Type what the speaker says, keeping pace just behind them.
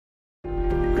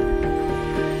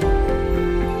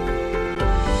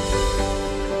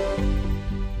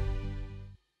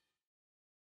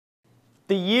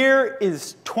The year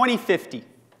is 2050,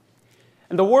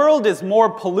 and the world is more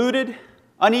polluted,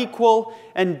 unequal,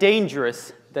 and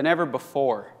dangerous than ever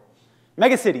before.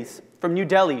 Megacities from New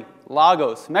Delhi,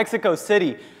 Lagos, Mexico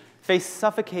City face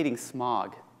suffocating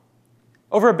smog.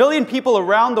 Over 1 billion people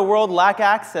around the world lack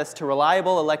access to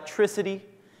reliable electricity,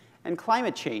 and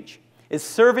climate change is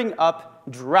serving up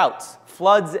droughts,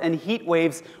 floods, and heat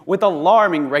waves with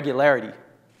alarming regularity.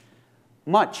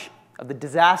 Much of the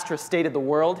disastrous state of the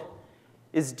world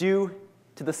is due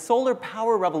to the solar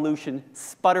power revolution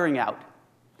sputtering out.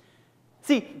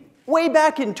 See, way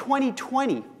back in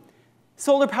 2020,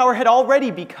 solar power had already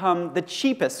become the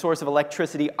cheapest source of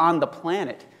electricity on the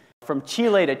planet. From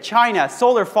Chile to China,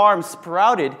 solar farms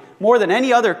sprouted more than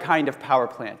any other kind of power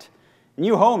plant.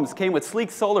 New homes came with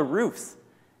sleek solar roofs.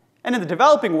 And in the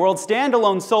developing world,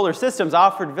 standalone solar systems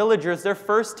offered villagers their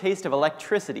first taste of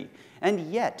electricity.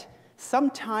 And yet,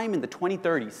 sometime in the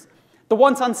 2030s, the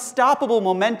once unstoppable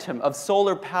momentum of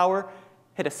solar power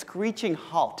hit a screeching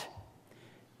halt.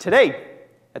 Today,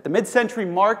 at the mid-century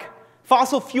mark,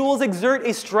 fossil fuels exert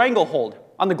a stranglehold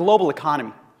on the global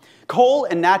economy. Coal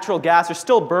and natural gas are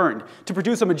still burned to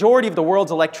produce a majority of the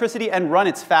world's electricity and run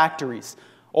its factories.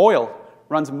 Oil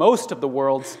runs most of the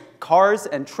world's cars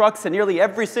and trucks and nearly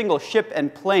every single ship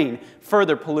and plane,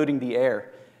 further polluting the air.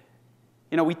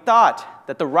 We thought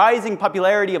that the rising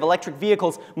popularity of electric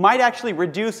vehicles might actually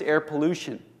reduce air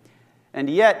pollution. And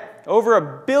yet, over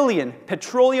 1 billion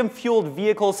petroleum-fueled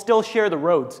vehicles still share the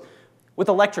roads with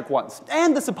electric ones.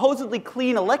 And the supposedly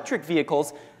clean electric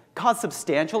vehicles cause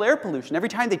substantial air pollution every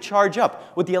time they charge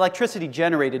up with the electricity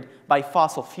generated by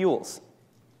fossil fuels.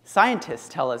 Scientists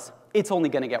tell us it's only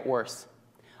going to get worse.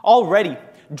 Already,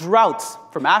 droughts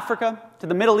from Africa to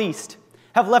the Middle East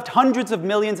have left hundreds of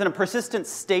millions in a persistent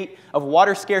state of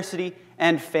water scarcity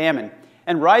and famine.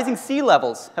 And rising sea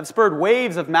levels have spurred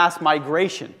waves of mass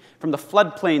migration from the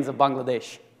floodplains of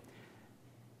Bangladesh.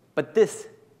 But this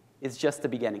is just the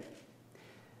beginning.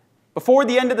 Before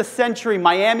the end of the century,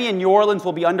 Miami and New Orleans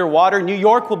will be underwater. New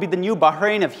York will be the new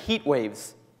Bahrain of heat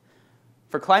waves.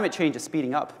 For climate change is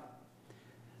speeding up.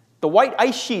 The white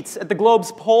ice sheets at the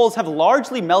globe's poles have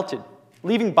largely melted,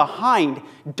 leaving behind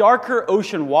darker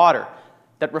ocean water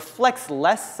that reflects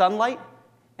less sunlight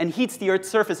and heats the Earth's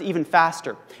surface even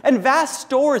faster. And vast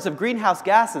stores of greenhouse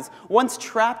gases, once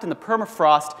trapped in the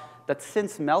permafrost that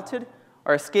since melted,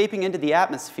 are escaping into the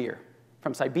atmosphere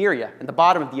from Siberia and the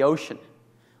bottom of the ocean.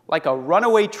 Like a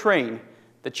runaway train,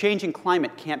 the changing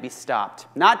climate can't be stopped.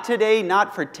 Not today,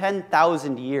 not for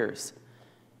 10,000 years.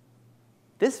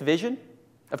 This vision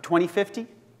of 2050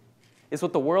 is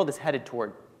what the world is headed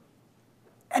toward.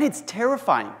 And it's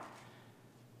terrifying.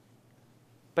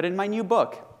 But in my new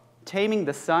book, Taming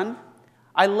the Sun,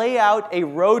 I lay out a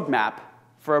roadmap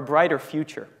for a brighter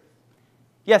future.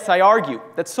 Yes, I argue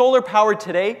that solar power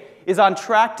today is on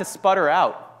track to sputter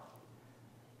out.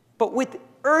 But with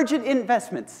urgent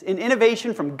investments in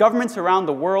innovation from governments around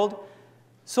the world,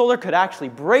 solar could actually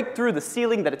break through the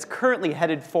ceiling that it's currently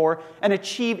headed for and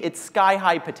achieve its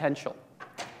sky-high potential.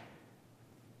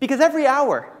 Because every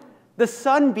hour, the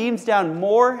sun beams down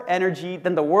more energy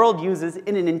than the world uses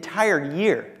in an entire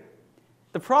year.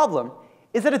 The problem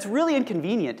is that it's really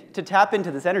inconvenient to tap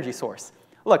into this energy source.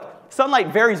 Look, sunlight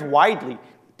varies widely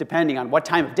depending on what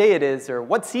time of day it is or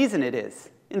what season it is.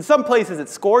 In some places, it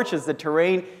scorches the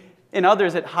terrain. In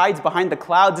others, it hides behind the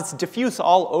clouds. It's diffuse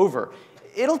all over.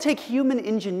 It'll take human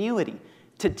ingenuity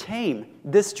to tame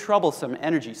this troublesome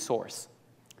energy source.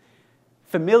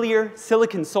 Familiar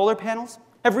silicon solar panels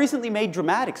have recently made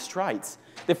dramatic strides.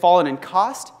 They've fallen in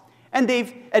cost, and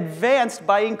they've advanced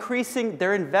by increasing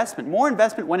their investment. More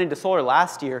investment went into solar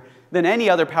last year than any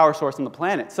other power source on the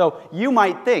planet. So you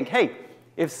might think, hey,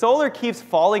 if solar keeps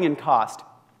falling in cost,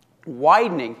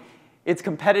 widening its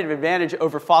competitive advantage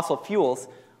over fossil fuels,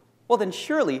 well, then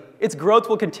surely its growth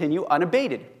will continue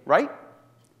unabated, right?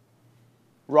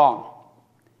 Wrong.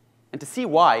 And to see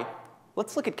why,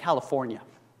 let's look at California.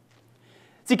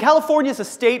 See, California is a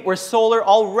state where solar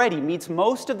already meets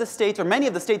most of the state's, or many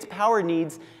of the state's power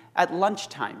needs at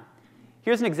lunchtime.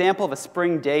 Here's an example of a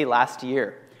spring day last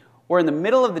year, where in the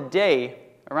middle of the day,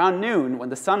 around noon, when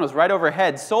the sun was right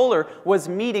overhead, solar was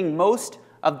meeting most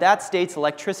of that state's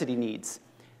electricity needs.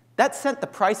 That sent the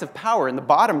price of power in the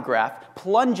bottom graph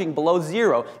plunging below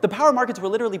zero. The power markets were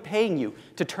literally paying you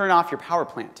to turn off your power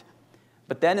plant.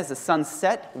 But then as the sun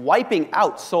set, wiping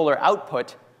out solar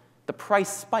output, the price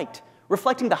spiked,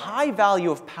 reflecting the high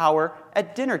value of power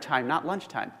at dinner time, not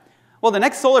lunchtime. Well, the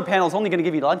next solar panel is only going to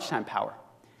give you lunchtime power,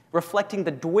 reflecting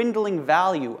the dwindling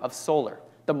value of solar.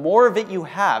 The more of it you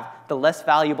have, the less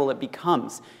valuable it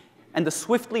becomes. And the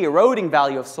swiftly eroding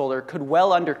value of solar could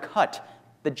well undercut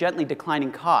the gently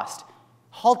declining cost,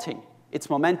 halting its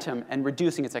momentum and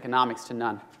reducing its economics to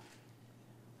none.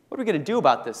 What are we going to do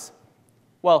about this?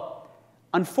 Well,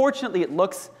 unfortunately, it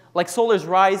looks like solar's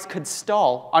rise could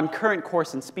stall on current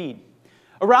course and speed.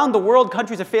 Around the world,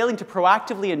 countries are failing to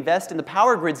proactively invest in the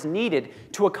power grids needed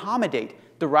to accommodate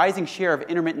the rising share of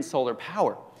intermittent solar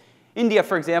power. India,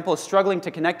 for example, is struggling to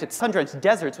connect its sun-drenched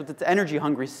deserts with its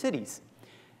energy-hungry cities.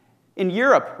 In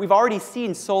Europe, we've already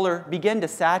seen solar begin to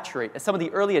saturate as some of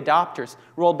the early adopters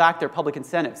rolled back their public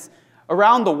incentives.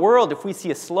 Around the world, if we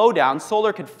see a slowdown,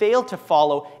 solar could fail to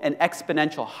follow an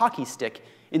exponential hockey stick,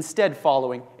 instead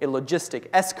following a logistic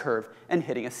S-curve and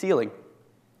hitting a ceiling.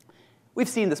 We've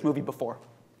seen this movie before.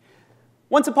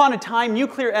 Once upon a time,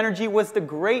 nuclear energy was the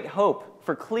great hope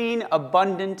for clean,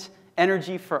 abundant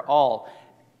energy for all.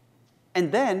 And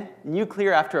then,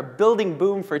 nuclear, after a building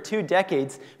boom for 2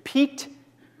 decades, peaked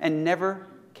and never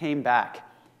came back.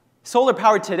 Solar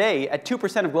power today, at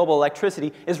 2% of global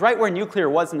electricity, is right where nuclear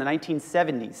was in the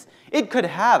 1970s. It could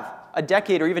have a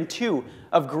decade or even 2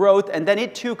 of growth, and then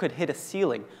it too could hit a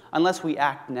ceiling, unless we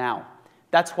act now.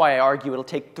 That's why I argue it'll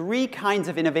take 3 kinds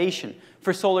of innovation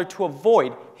for solar to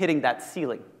avoid hitting that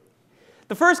ceiling.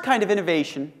 The first kind of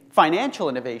innovation, financial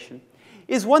innovation,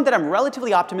 is one that I'm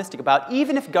relatively optimistic about,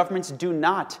 even if governments do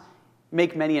not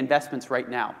make many investments right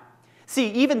now. See,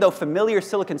 even though familiar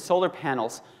silicon solar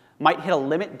panels might hit a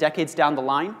limit decades down the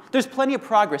line, there's plenty of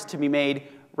progress to be made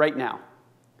right now.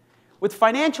 With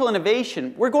financial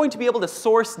innovation, we're going to be able to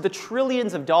source the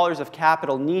trillions of dollars of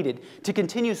capital needed to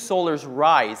continue solar's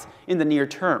rise in the near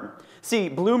term. See,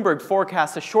 Bloomberg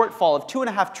forecasts a shortfall of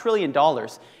 $2.5 trillion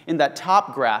in that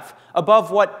top graph, above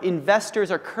what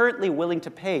investors are currently willing to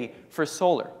pay for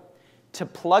solar. To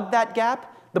plug that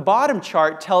gap, the bottom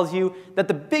chart tells you that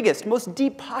the biggest, most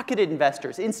deep-pocketed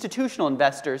investors, institutional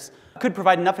investors, could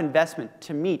provide enough investment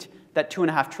to meet that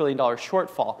 $2.5 trillion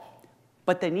shortfall.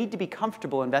 But they need to be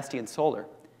comfortable investing in solar.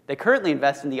 They currently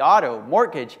invest in the auto,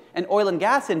 mortgage, and oil and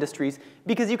gas industries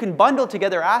because you can bundle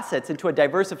together assets into a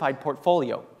diversified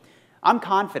portfolio. I'm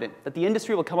confident that the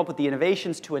industry will come up with the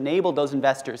innovations to enable those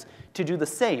investors to do the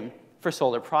same for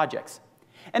solar projects.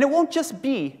 And it won't just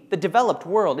be the developed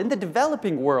world. In the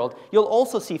developing world, you'll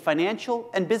also see financial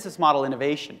and business model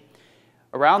innovation.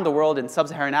 Around the world, in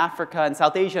sub-Saharan Africa and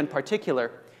South Asia in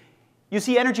particular, you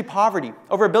see energy poverty,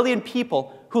 over 1 billion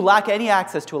people who lack any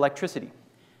access to electricity.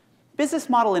 Business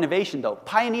model innovation, though,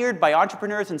 pioneered by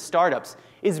entrepreneurs and startups,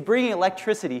 is bringing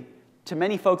electricity to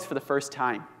many folks for the first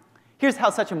time. Here's how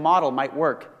such a model might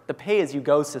work: the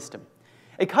pay-as-you-go system.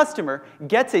 A customer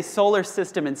gets a solar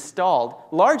system installed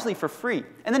largely for free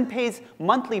and then pays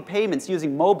monthly payments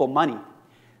using mobile money.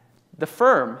 The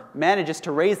firm manages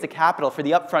to raise the capital for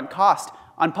the upfront cost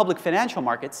on public financial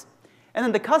markets, and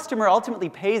then the customer ultimately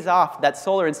pays off that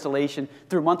solar installation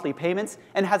through monthly payments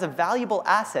and has a valuable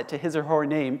asset to his or her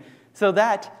name so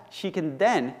that she can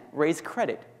then raise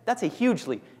credit. That's a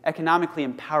hugely economically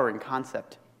empowering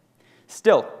concept.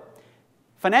 Still,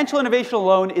 financial innovation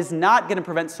alone is not going to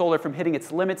prevent solar from hitting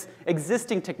its limits.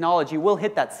 Existing technology will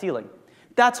hit that ceiling.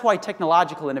 That's why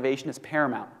technological innovation is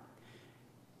paramount.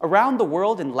 Around the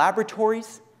world in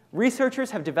laboratories,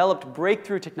 researchers have developed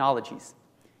breakthrough technologies.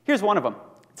 Here's one of them.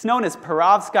 It's known as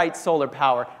perovskite solar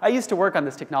power. I used to work on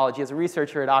this technology as a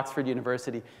researcher at Oxford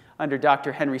University under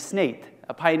Dr. Henry Snaith,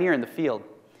 a pioneer in the field.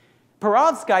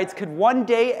 Perovskites could one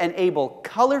day enable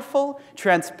colorful,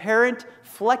 transparent,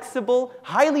 flexible,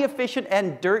 highly efficient,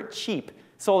 and dirt cheap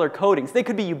solar coatings. They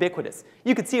could be ubiquitous.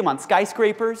 You could see them on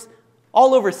skyscrapers,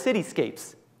 all over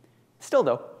cityscapes. Still,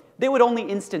 though, they would only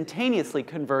instantaneously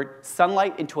convert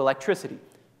sunlight into electricity.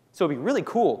 So it'd be really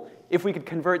cool if we could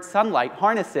convert sunlight,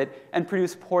 harness it, and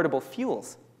produce portable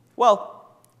fuels.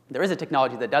 Well, there is a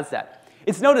technology that does that.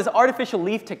 It's known as artificial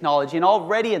leaf technology, and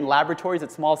already in laboratories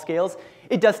at small scales,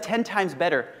 it does 10 times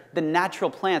better than natural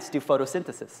plants do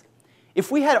photosynthesis.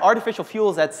 If we had artificial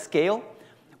fuels at scale,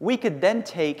 we could then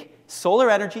take solar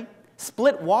energy,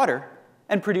 split water,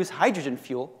 and produce hydrogen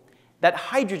fuel. That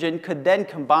hydrogen could then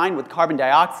combine with carbon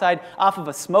dioxide off of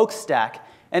a smokestack,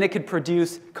 and it could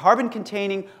produce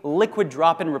carbon-containing liquid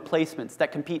drop-in replacements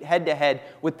that compete head-to-head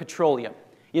with petroleum.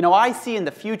 You know, I see in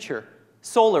the future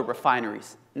solar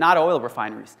refineries, not oil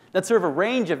refineries, that serve a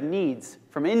range of needs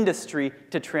from industry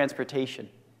to transportation.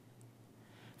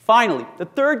 Finally, the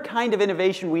third kind of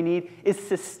innovation we need is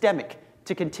systemic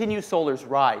to continue solar's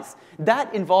rise.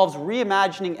 That involves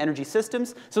reimagining energy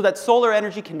systems so that solar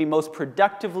energy can be most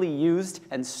productively used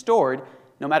and stored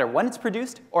no matter when it's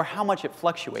produced or how much it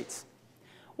fluctuates.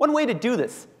 One way to do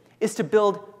this is to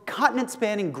build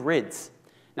continent-spanning grids.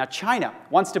 Now, China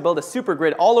wants to build a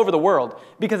supergrid all over the world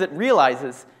because it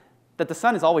realizes that the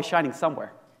sun is always shining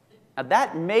somewhere. Now,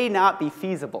 that may not be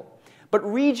feasible, but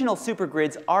regional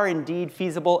supergrids are indeed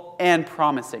feasible and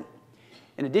promising.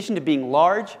 In addition to being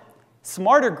large,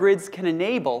 smarter grids can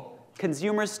enable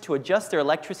consumers to adjust their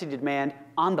electricity demand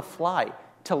on the fly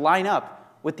to line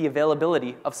up with the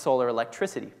availability of solar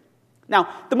electricity. Now,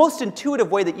 the most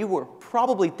intuitive way that you were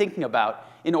probably thinking about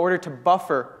in order to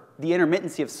buffer the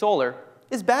intermittency of solar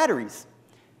is batteries.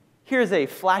 Here's a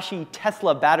flashy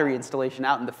Tesla battery installation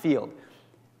out in the field.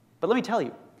 But let me tell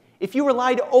you, if you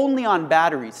relied only on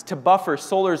batteries to buffer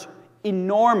solar's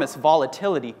enormous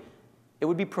volatility, it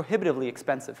would be prohibitively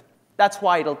expensive. That's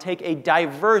why it'll take a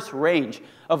diverse range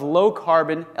of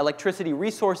low-carbon electricity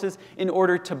resources in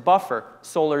order to buffer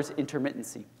solar's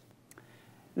intermittency.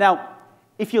 Now,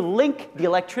 if you link the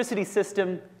electricity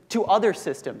system to other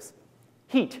systems,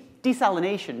 heat,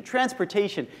 desalination,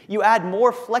 transportation, you add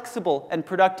more flexible and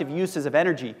productive uses of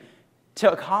energy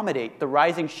to accommodate the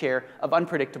rising share of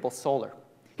unpredictable solar.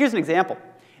 Here's an example.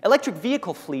 Electric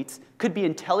vehicle fleets could be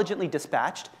intelligently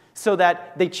dispatched so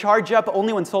that they charge up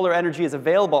only when solar energy is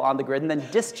available on the grid and then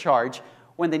discharge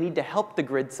when they need to help the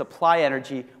grid supply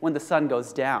energy when the sun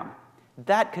goes down.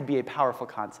 That could be a powerful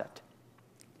concept.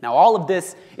 Now, all of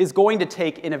this is going to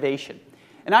take innovation.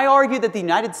 And I argue that the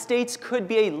United States could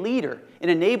be a leader in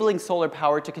enabling solar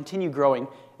power to continue growing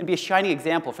and be a shining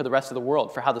example for the rest of the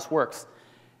world for how this works.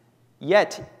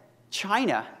 Yet,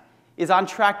 China is on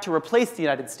track to replace the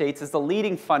United States as the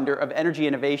leading funder of energy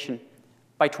innovation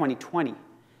by 2020.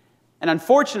 And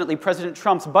unfortunately, President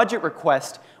Trump's budget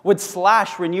request would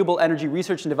slash renewable energy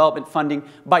research and development funding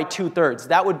by 2/3.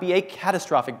 That would be a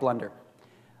catastrophic blunder.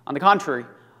 On the contrary,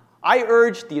 I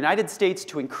urge the United States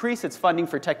to increase its funding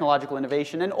for technological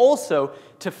innovation and also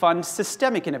to fund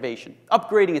systemic innovation,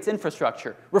 upgrading its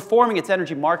infrastructure, reforming its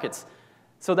energy markets,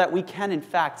 so that we can, in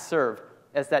fact, serve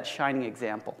as that shining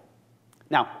example.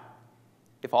 Now,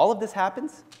 if all of this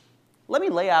happens, let me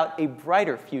lay out a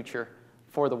brighter future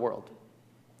for the world.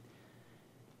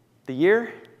 The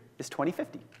year is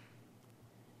 2050.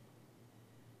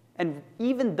 And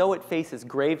even though it faces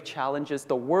grave challenges,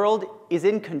 the world is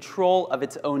in control of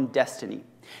its own destiny.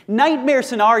 Nightmare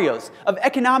scenarios of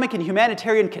economic and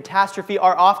humanitarian catastrophe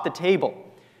are off the table.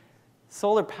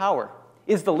 Solar power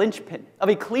is the linchpin of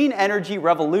a clean energy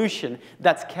revolution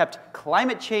that's kept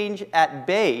climate change at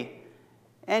bay,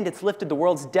 and it's lifted the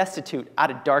world's destitute out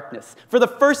of darkness. For the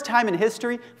first time in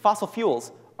history, fossil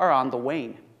fuels are on the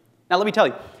wane. Now, let me tell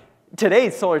you,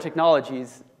 today's solar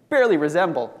technologies barely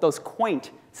resemble those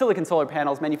quaint silicon solar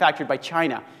panels manufactured by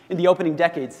China in the opening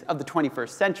decades of the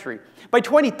 21st century. By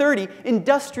 2030,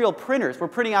 industrial printers were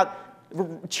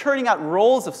churning out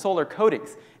rolls of solar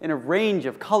coatings in a range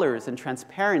of colors and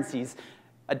transparencies.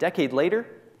 A decade later,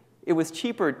 it was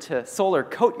cheaper to solar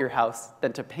coat your house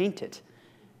than to paint it.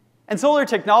 And solar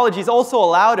technologies also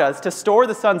allowed us to store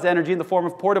the sun's energy in the form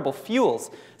of portable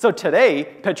fuels. So today,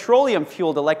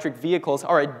 petroleum-fueled electric vehicles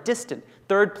are a distant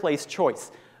third-place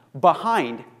choice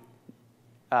behind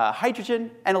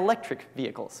hydrogen and electric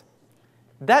vehicles.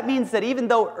 That means that even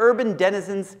though urban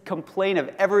denizens complain of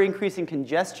ever-increasing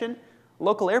congestion,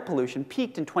 local air pollution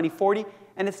peaked in 2040,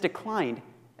 and it's declined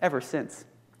ever since.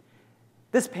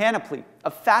 This panoply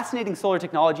of fascinating solar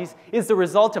technologies is the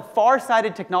result of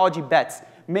far-sighted technology bets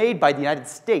made by the United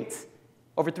States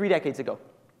over 3 decades ago.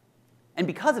 And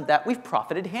because of that, we've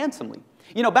profited handsomely.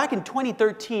 You know, back in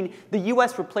 2013, the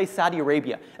US replaced Saudi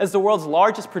Arabia as the world's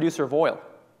largest producer of oil.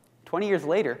 20 years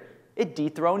later, it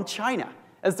dethroned China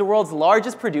as the world's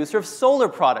largest producer of solar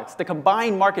products, the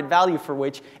combined market value for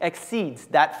which exceeds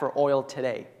that for oil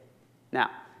today. Now,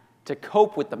 to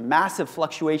cope with the massive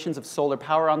fluctuations of solar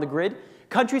power on the grid,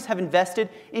 countries have invested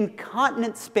in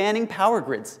continent-spanning power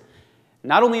grids.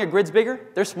 Not only are grids bigger,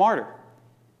 they're smarter.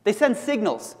 They send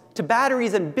signals to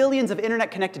batteries and billions of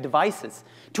internet-connected devices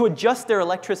to adjust their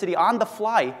electricity on the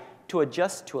fly to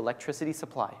adjust to electricity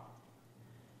supply.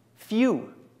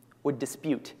 Few would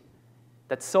dispute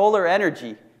that solar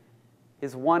energy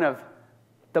is one of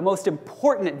the most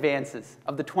important advances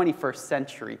of the 21st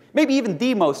century, maybe even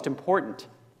the most important.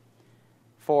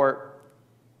 For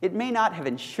it may not have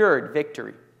ensured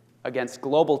victory against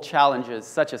global challenges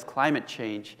such as climate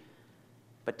change,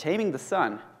 but taming the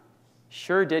sun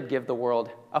sure did give the world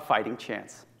a fighting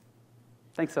chance.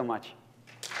 Thanks so much.